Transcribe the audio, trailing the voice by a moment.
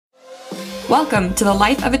Welcome to the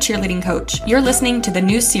Life of a Cheerleading Coach. You're listening to the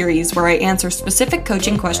new series where I answer specific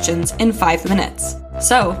coaching questions in 5 minutes.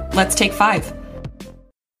 So, let's take 5.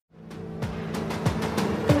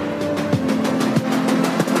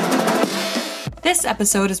 This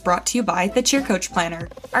episode is brought to you by the Cheer Coach Planner.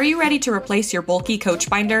 Are you ready to replace your bulky coach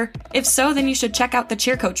binder? If so, then you should check out the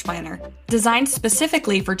Cheer Coach Planner. Designed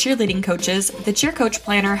specifically for cheerleading coaches, the Cheer Coach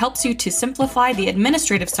Planner helps you to simplify the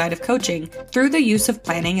administrative side of coaching through the use of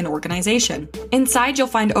planning and organization. Inside, you'll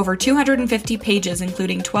find over 250 pages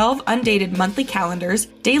including 12 undated monthly calendars,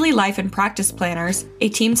 daily life and practice planners, a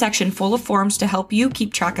team section full of forms to help you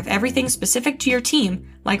keep track of everything specific to your team,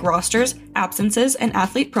 like rosters, absences, and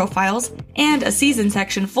athlete profiles, and a season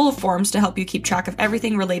section full of forms to help you keep track of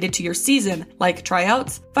everything related to your season, like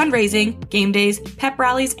tryouts, fundraising, game days, pep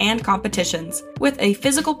rallies, and competitions. With a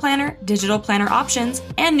physical planner, digital planner options,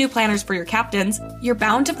 and new planners for your captains, you're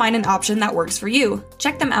bound to find an option that works for you.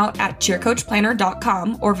 Check them out at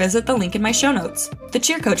cheercoachplanner.com or visit the link in my show notes. The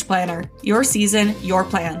Cheer Coach Planner, your season, your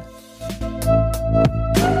plan.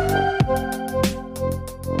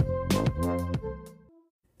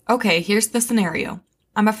 Okay, here's the scenario.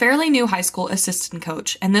 I'm a fairly new high school assistant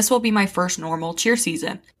coach, and this will be my first normal cheer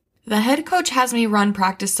season. The head coach has me run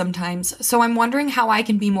practice sometimes, so I'm wondering how I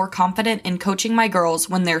can be more confident in coaching my girls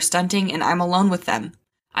when they're stunting and I'm alone with them.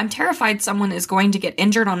 I'm terrified someone is going to get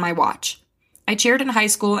injured on my watch. I cheered in high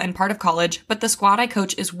school and part of college, but the squad I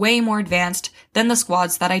coach is way more advanced than the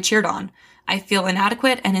squads that I cheered on. I feel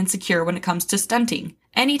inadequate and insecure when it comes to stunting.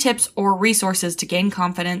 Any tips or resources to gain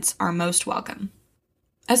confidence are most welcome.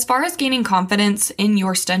 As far as gaining confidence in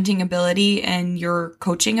your stunting ability and your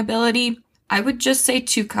coaching ability, I would just say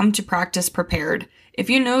to come to practice prepared. If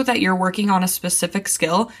you know that you're working on a specific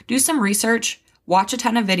skill, do some research, watch a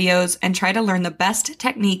ton of videos, and try to learn the best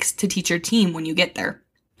techniques to teach your team when you get there.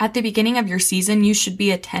 At the beginning of your season, you should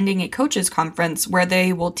be attending a coaches conference where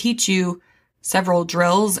they will teach you several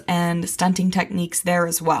drills and stunting techniques there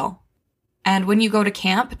as well. And when you go to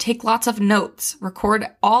camp, take lots of notes. Record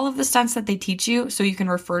all of the stunts that they teach you so you can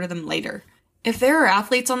refer to them later. If there are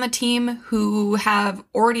athletes on the team who have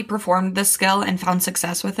already performed this skill and found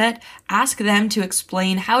success with it, ask them to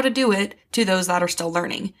explain how to do it to those that are still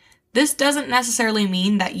learning. This doesn't necessarily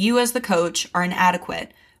mean that you as the coach are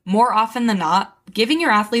inadequate. More often than not, giving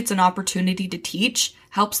your athletes an opportunity to teach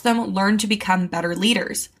helps them learn to become better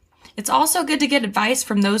leaders. It's also good to get advice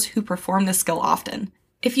from those who perform this skill often.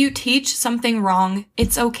 If you teach something wrong,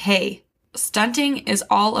 it's okay. Stunting is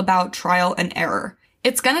all about trial and error.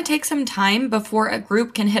 It's going to take some time before a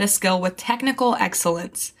group can hit a skill with technical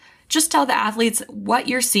excellence. Just tell the athletes what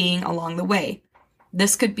you're seeing along the way.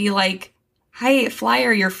 This could be like, hey,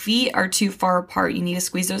 flyer, your feet are too far apart. You need to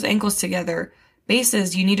squeeze those ankles together.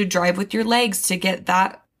 Bases, you need to drive with your legs to get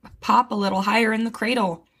that pop a little higher in the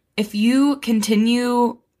cradle. If you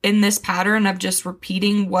continue in this pattern of just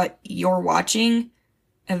repeating what you're watching,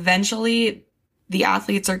 eventually, the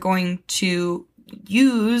athletes are going to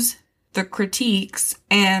use the critiques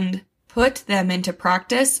and put them into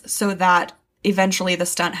practice so that eventually the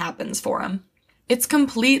stunt happens for them. It's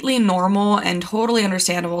completely normal and totally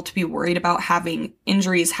understandable to be worried about having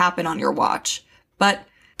injuries happen on your watch, but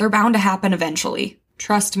they're bound to happen eventually.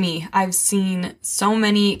 Trust me, I've seen so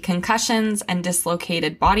many concussions and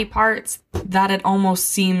dislocated body parts that it almost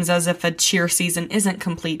seems as if a cheer season isn't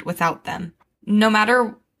complete without them. No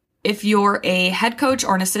matter if you're a head coach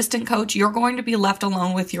or an assistant coach, you're going to be left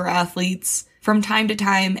alone with your athletes from time to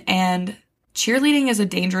time, and cheerleading is a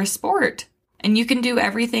dangerous sport. And you can do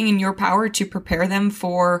everything in your power to prepare them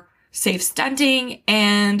for safe stunting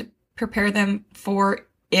and prepare them for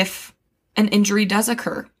if an injury does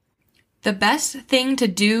occur. The best thing to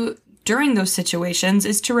do during those situations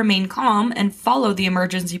is to remain calm and follow the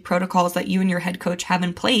emergency protocols that you and your head coach have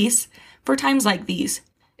in place for times like these.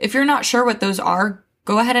 If you're not sure what those are,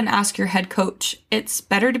 go ahead and ask your head coach. It's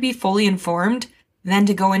better to be fully informed than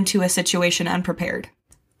to go into a situation unprepared.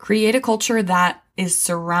 Create a culture that is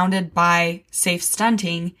surrounded by safe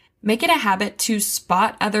stunting. Make it a habit to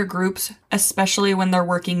spot other groups, especially when they're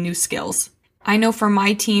working new skills. I know for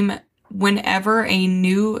my team, whenever a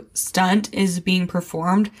new stunt is being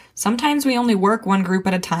performed, sometimes we only work one group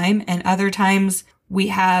at a time, and other times we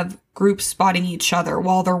have groups spotting each other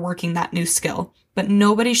while they're working that new skill. But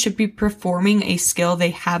nobody should be performing a skill they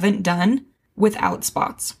haven't done without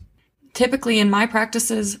spots. Typically in my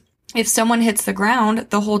practices, if someone hits the ground,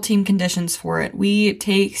 the whole team conditions for it. We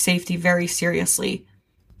take safety very seriously.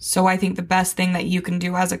 So I think the best thing that you can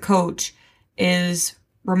do as a coach is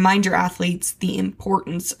remind your athletes the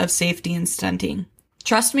importance of safety and stunting.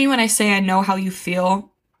 Trust me when I say I know how you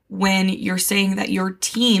feel when you're saying that your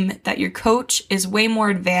team, that your coach is way more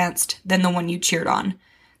advanced than the one you cheered on.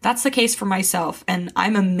 That's the case for myself, and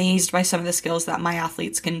I'm amazed by some of the skills that my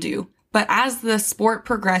athletes can do. But as the sport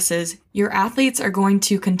progresses, your athletes are going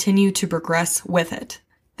to continue to progress with it.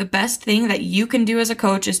 The best thing that you can do as a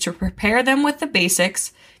coach is to prepare them with the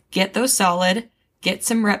basics, get those solid, get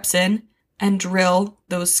some reps in, and drill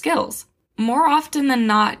those skills. More often than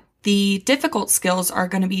not, the difficult skills are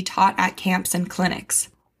going to be taught at camps and clinics.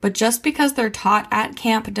 But just because they're taught at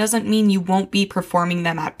camp doesn't mean you won't be performing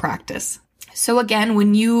them at practice. So again,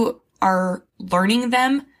 when you are learning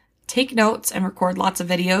them, take notes and record lots of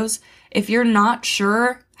videos. If you're not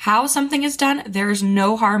sure how something is done, there's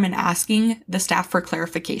no harm in asking the staff for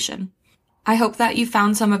clarification. I hope that you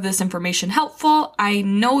found some of this information helpful. I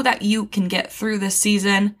know that you can get through this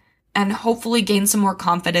season and hopefully gain some more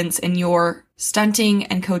confidence in your stunting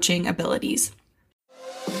and coaching abilities.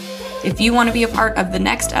 If you want to be a part of the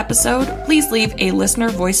next episode, please leave a listener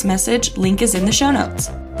voice message. Link is in the show notes.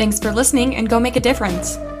 Thanks for listening and go make a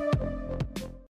difference.